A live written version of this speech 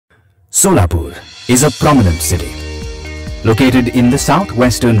Solapur is a prominent city located in the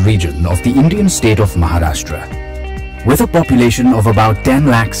southwestern region of the Indian state of Maharashtra. With a population of about 10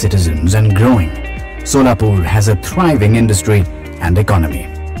 lakh citizens and growing, Solapur has a thriving industry and economy.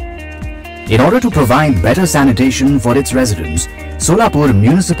 In order to provide better sanitation for its residents, Solapur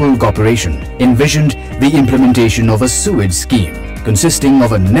Municipal Corporation envisioned the implementation of a sewage scheme consisting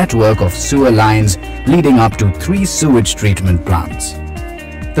of a network of sewer lines leading up to 3 sewage treatment plants.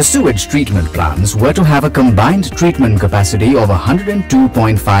 The sewage treatment plants were to have a combined treatment capacity of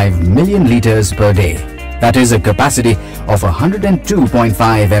 102.5 million litres per day, that is a capacity of 102.5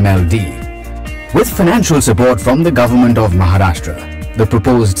 MLD. With financial support from the government of Maharashtra, the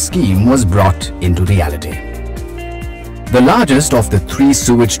proposed scheme was brought into reality. The largest of the 3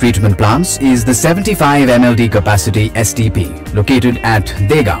 sewage treatment plants is the 75 MLD capacity STP located at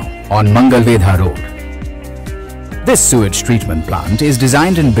Degaon on Mangalvedha Road. This sewage treatment plant is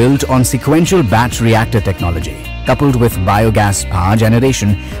designed and built on sequential batch reactor technology coupled with biogas power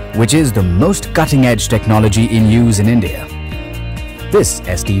generation, which is the most cutting-edge technology in use in India. This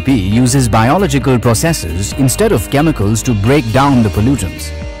STP uses biological processes instead of chemicals to break down the pollutants.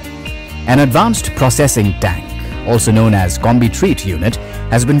 An advanced processing tank, also known as Combi Treat Unit,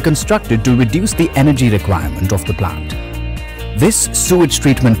 has been constructed to reduce the energy requirement of the plant. This sewage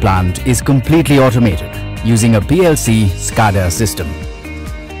treatment plant is completely automated using a PLC SCADA system.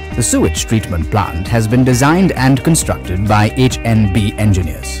 The sewage treatment plant has been designed and constructed by HNB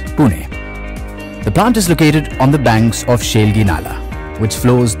engineers, Pune. The plant is located on the banks of Shelgi Nala, which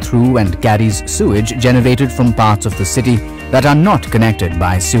flows through and carries sewage generated from parts of the city that are not connected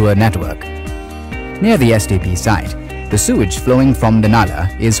by sewer network. Near the STP site, the sewage flowing from the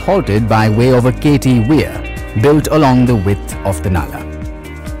Nala is halted by way of a KT weir built along the width of the Nala.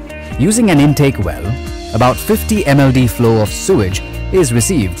 Using an intake well, about 50 MLD flow of sewage is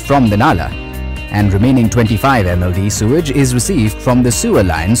received from the Nala, and remaining 25 MLD sewage is received from the sewer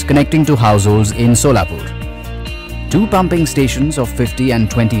lines connecting to households in Solapur. 2 pumping stations of 50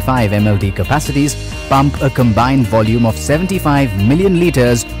 and 25 MLD capacities pump a combined volume of 75 million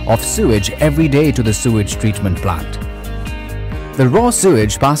litres of sewage every day to the sewage treatment plant. The raw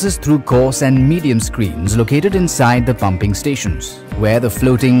sewage passes through coarse and medium screens located inside the pumping stations, where the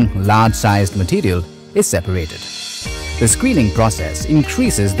floating, large-sized material is separated. The screening process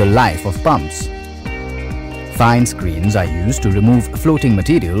increases the life of pumps. Fine screens are used to remove floating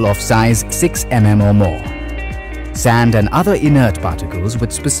material of size 6 mm or more. Sand and other inert particles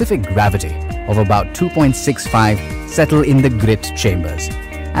with specific gravity of about 2.65 settle in the grit chambers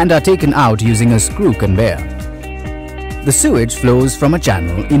and are taken out using a screw conveyor. The sewage flows from a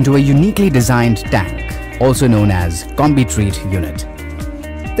channel into a uniquely designed tank, also known as Combi Treat Unit.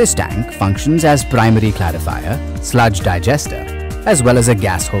 This tank functions as primary clarifier, sludge digester, as well as a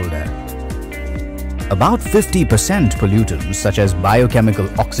gas holder. About 50% pollutants such as biochemical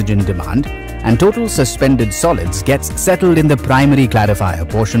oxygen demand and total suspended solids gets settled in the primary clarifier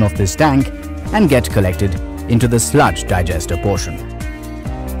portion of this tank and get collected into the sludge digester portion.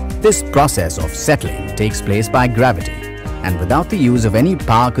 This process of settling takes place by gravity and without the use of any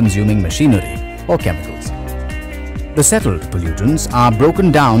power-consuming machinery or chemicals. The settled pollutants are broken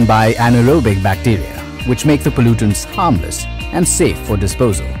down by anaerobic bacteria, which make the pollutants harmless and safe for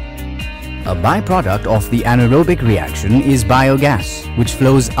disposal. A byproduct of the anaerobic reaction is biogas, which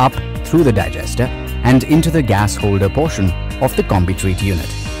flows up through the digester and into the gas holder portion of the Combi Treat Unit.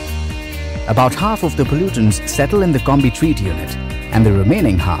 About half of the pollutants settle in the Combi Treat Unit, and the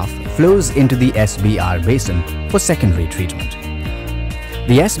remaining half flows into the SBR basin for secondary treatment.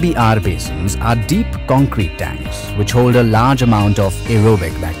 The SBR basins are deep concrete tanks which hold a large amount of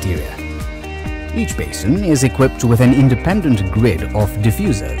aerobic bacteria. Each basin is equipped with an independent grid of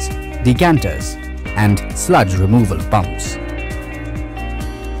diffusers, decanters, and sludge removal pumps.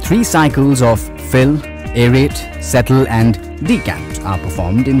 3 cycles of fill, aerate, settle, and decant are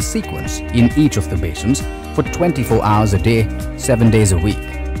performed in sequence in each of the basins for 24 hours a day, 7 days a week.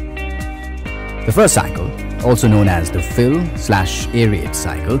 The first cycle, also known as the fill/aerate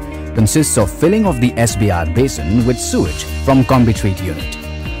cycle, consists of filling of the SBR basin with sewage from Combi Treat Unit.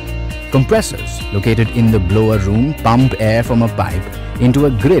 Compressors located in the blower room pump air from a pipe into a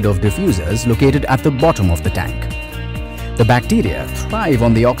grid of diffusers located at the bottom of the tank. The bacteria thrive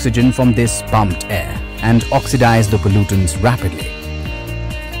on the oxygen from this pumped air and oxidize the pollutants rapidly.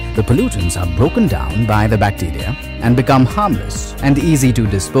 The pollutants are broken down by the bacteria and become harmless and easy to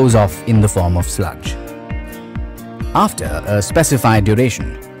dispose of in the form of sludge. After a specified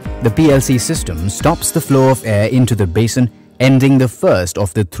duration, the PLC system stops the flow of air into the basin, ending the first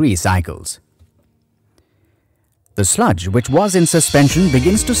of the 3 cycles. The sludge which was in suspension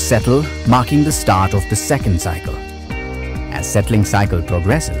begins to settle, marking the start of the second cycle. As settling cycle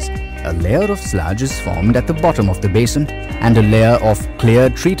progresses, a layer of sludge is formed at the bottom of the basin and a layer of clear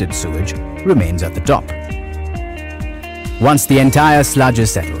treated sewage remains at the top. Once the entire sludge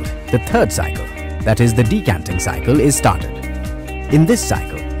is settled, the third cycle, that is the decanting cycle, is started. In this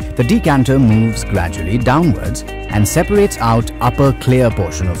cycle, the decanter moves gradually downwards and separates out upper clear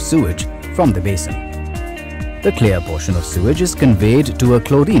portion of sewage from the basin. The clear portion of sewage is conveyed to a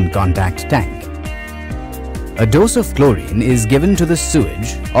chlorine contact tank. A dose of chlorine is given to the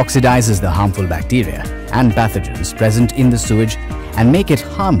sewage, oxidizes the harmful bacteria and pathogens present in the sewage and make it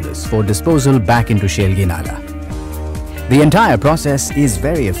harmless for disposal back into Shelgi Nala. The entire process is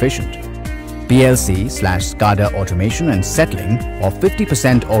very efficient. PLC/SCADA automation and settling of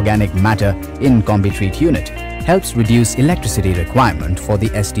 50% organic matter in Combi Treat unit helps reduce electricity requirement for the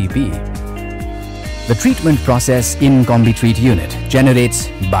STP. The treatment process in Combi Treat unit generates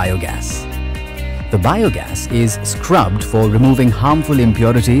biogas. The biogas is scrubbed for removing harmful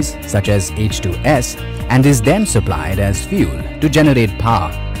impurities such as H2S and is then supplied as fuel to generate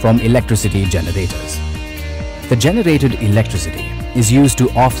power from electricity generators. The generated electricity is used to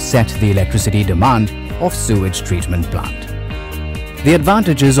offset the electricity demand of sewage treatment plant. The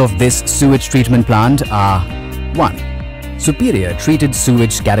advantages of this sewage treatment plant are: 1. Superior treated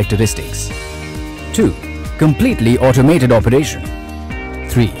sewage characteristics. 2. Completely automated operation.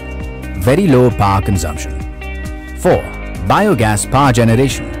 3. Very low power consumption. 4. Biogas power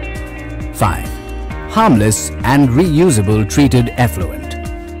generation. 5. Harmless and reusable treated effluent.